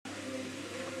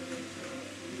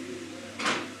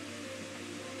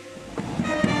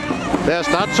Der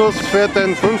Startschuss für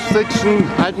den 50.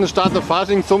 Altenstadter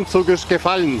Faschingsumzug ist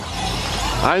gefallen.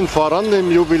 Allen voran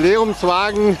im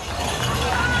Jubiläumswagen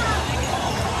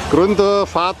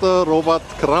Gründervater Robert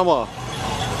Krammer.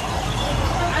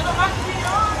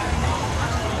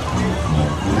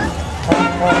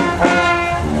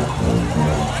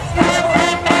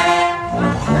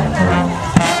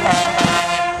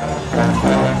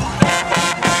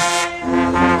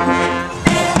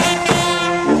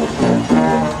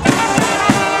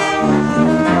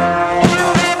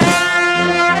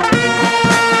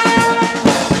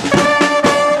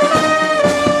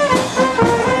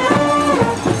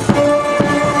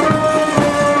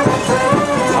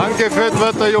 Angeführt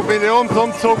wird der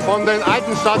Jubiläumsumzug von den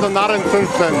Altenstadter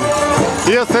Narrenzünften.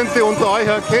 Hier sind die unter euch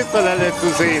Käserlelle zu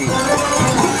sehen.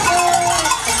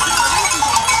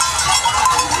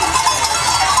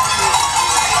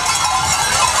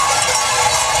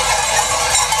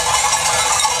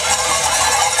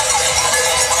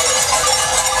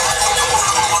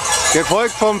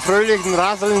 Gefolgt vom fröhlichen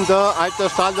Rasseln der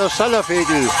Altenstadter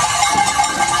Schellervögel,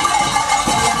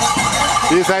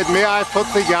 die seit mehr als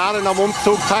 40 Jahren am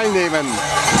Umzug teilnehmen.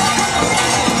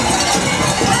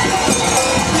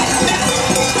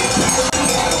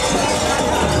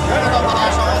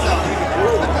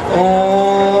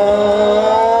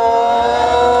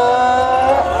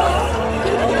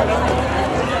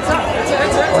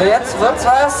 Und jetzt wird's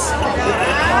was.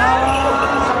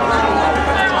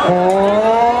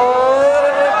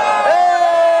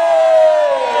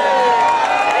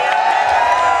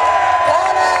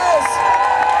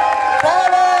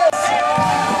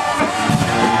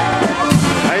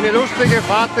 Eine lustige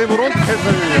Fahrt im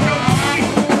Rundkessel.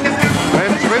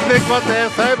 Wenn es schwindelig wird, er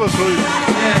selber schuld.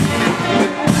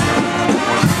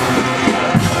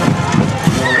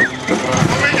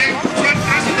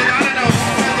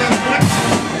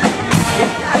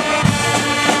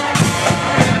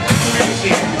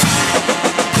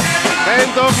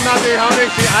 Den dürfen natürlich auch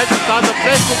nicht die Altenstadter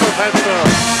Blechkuchenfeste.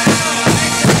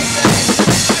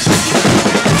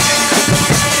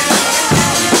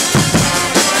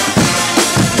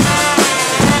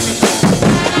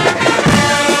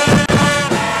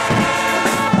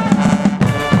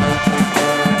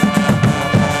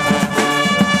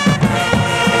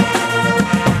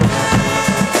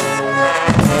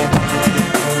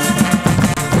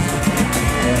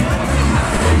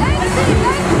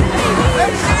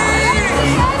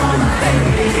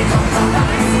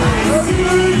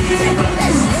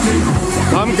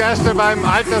 Gäste beim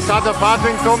Altenstadter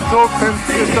Faschingsumzug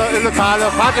ist der illegale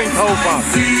Faschingshofer.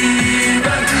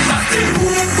 Mach den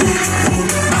Hut,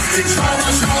 mach den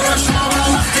Schrauber,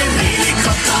 mach den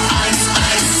Helikopter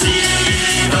 117.